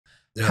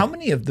Yeah. How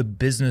many of the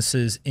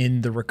businesses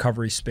in the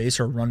recovery space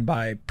are run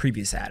by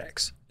previous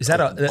addicts? Is that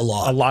A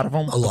lot. a lot of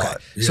them? A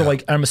lot. Yeah. So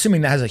like, I'm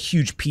assuming that has a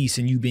huge piece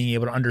in you being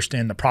able to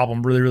understand the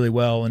problem really, really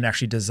well and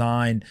actually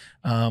design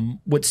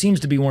what seems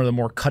to be one of the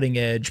more cutting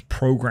edge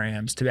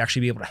programs to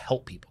actually be able to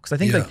help people. Because I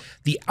think like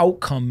the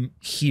outcome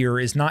here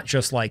is not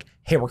just like,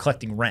 hey, we're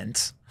collecting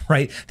rent,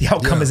 right? The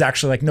outcome is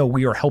actually like, no,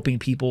 we are helping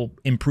people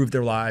improve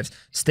their lives,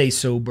 stay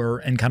sober,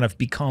 and kind of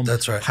become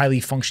highly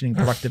functioning,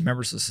 productive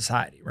members of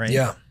society, right?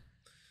 Yeah.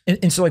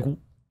 And so like,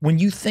 when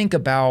you think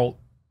about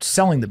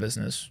selling the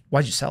business,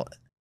 why'd you sell it?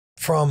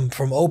 From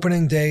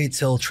opening day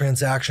till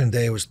transaction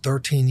day was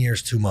 13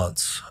 years, 2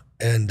 months.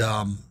 And,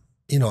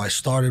 you know, I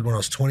started when I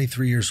was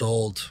 23 years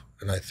old,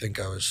 and I think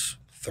I was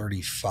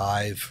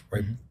 35,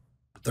 right?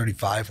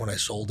 35 when I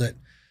sold it.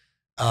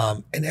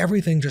 And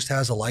everything just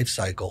has a life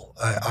cycle.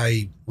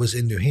 I was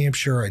in New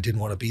Hampshire. I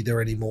didn't want to be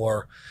there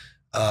anymore.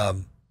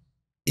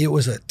 It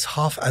was a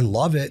tough, I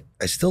love it.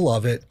 I still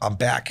love it. I'm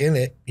back in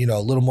it, you know,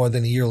 a little more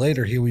than a year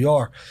later, here we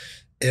are.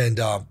 And,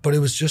 but it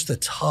was just a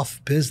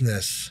tough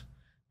business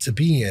to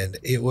be in.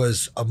 It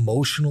was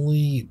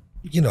emotionally,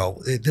 you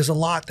know, there's a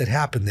lot that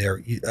happened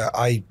there.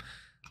 I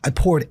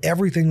poured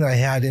everything that I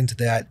had into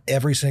that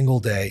every single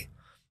day.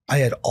 I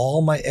had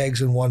all my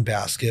eggs in one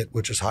basket,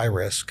 which is high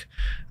risk.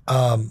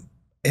 And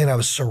I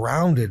was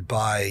surrounded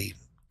by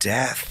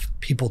death,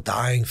 people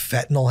dying.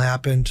 Fentanyl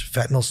happened.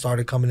 Fentanyl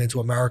started coming into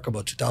America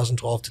about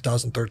 2012,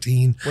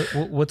 2013.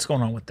 What's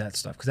going on with that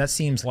stuff? Because that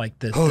seems like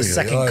the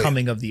second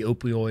coming of the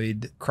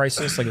opioid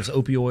crisis. Like it was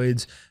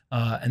opioids,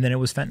 and then it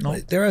was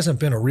fentanyl. There hasn't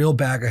been a real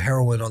bag of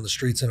heroin on the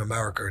streets in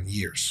America in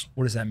years.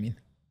 What does that mean?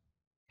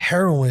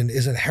 Heroin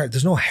isn't,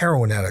 there's no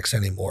heroin addicts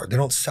anymore. They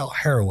don't sell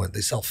heroin, they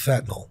sell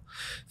fentanyl.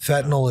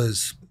 Fentanyl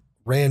is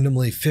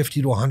randomly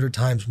 50 to 100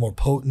 times more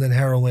potent than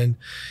heroin.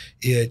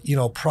 It, you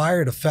know,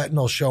 prior to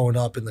fentanyl showing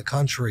up in the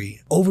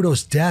country,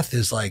 overdose death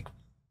is like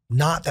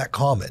not that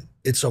common.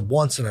 It's a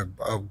once in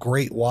a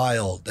great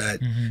while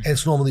that, and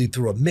it's normally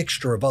through a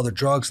mixture of other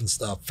drugs and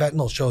stuff.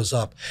 Fentanyl shows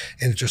up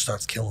and it just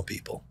starts killing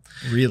people.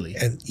 Really?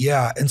 And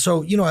yeah. And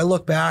so, you know, I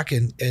look back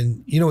and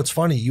you know, it's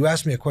funny. You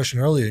asked me a question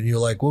earlier and you're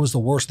like, what was the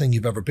worst thing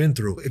you've ever been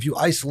through? If you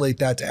isolate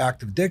that to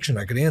active addiction,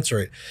 I could answer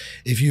it.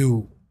 If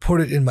you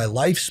put it in my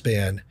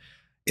lifespan,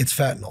 it's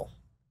fentanyl.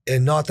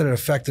 And not that it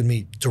affected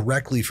me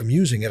directly from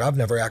using it. I've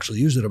never actually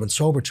used it. I've been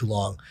sober too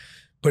long,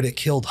 but it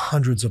killed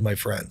hundreds of my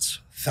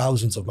friends,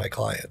 thousands of my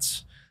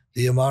clients.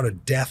 The amount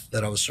of death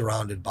that I was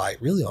surrounded by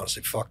really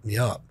honestly fucked me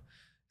up.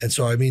 And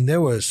so, I mean,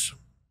 there was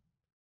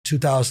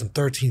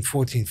 2013,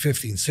 14,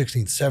 15,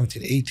 16,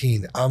 17,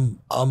 18.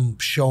 I'm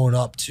showing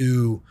up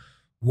to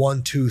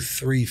 1, 2,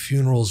 3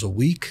 funerals a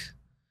week.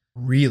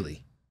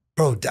 Really?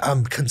 Bro,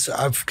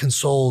 I've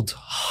consoled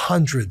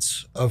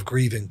hundreds of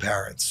grieving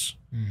parents,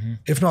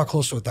 if not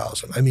close to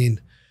 1,000. I mean,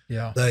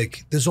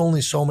 like there's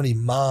only so many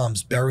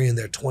moms burying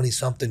their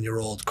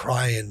 20-something-year-old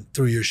crying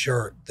through your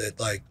shirt that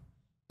like,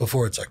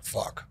 before it's like,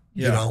 fuck,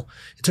 you know,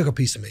 it took a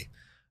piece of me.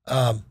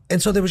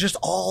 And so there was just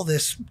all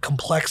this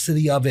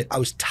complexity of it. I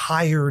was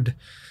tired.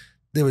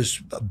 There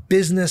was a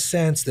business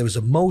sense. There was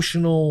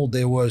emotional.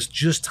 There was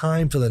just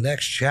time for the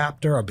next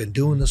chapter. I've been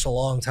doing this a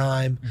long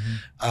time.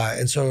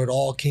 And so it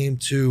all came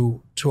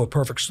to a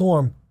perfect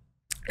storm.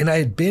 And I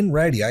had been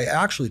ready. I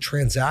actually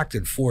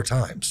transacted 4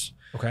 times.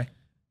 Okay.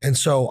 And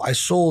so I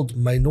sold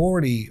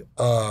minority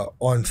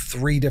on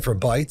 3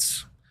 different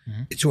bites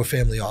to a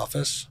family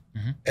office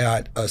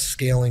at a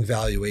scaling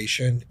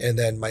valuation, and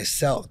then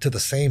myself to the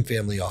same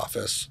family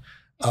office,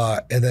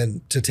 and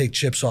then to take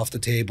chips off the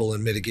table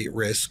and mitigate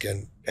risk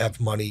and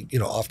have money, you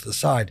know, off to the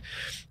side.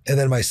 And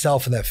then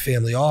myself and that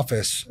family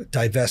office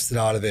divested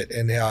out of it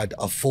and had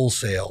a full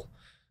sale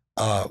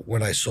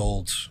when I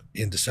sold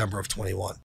in December of 21.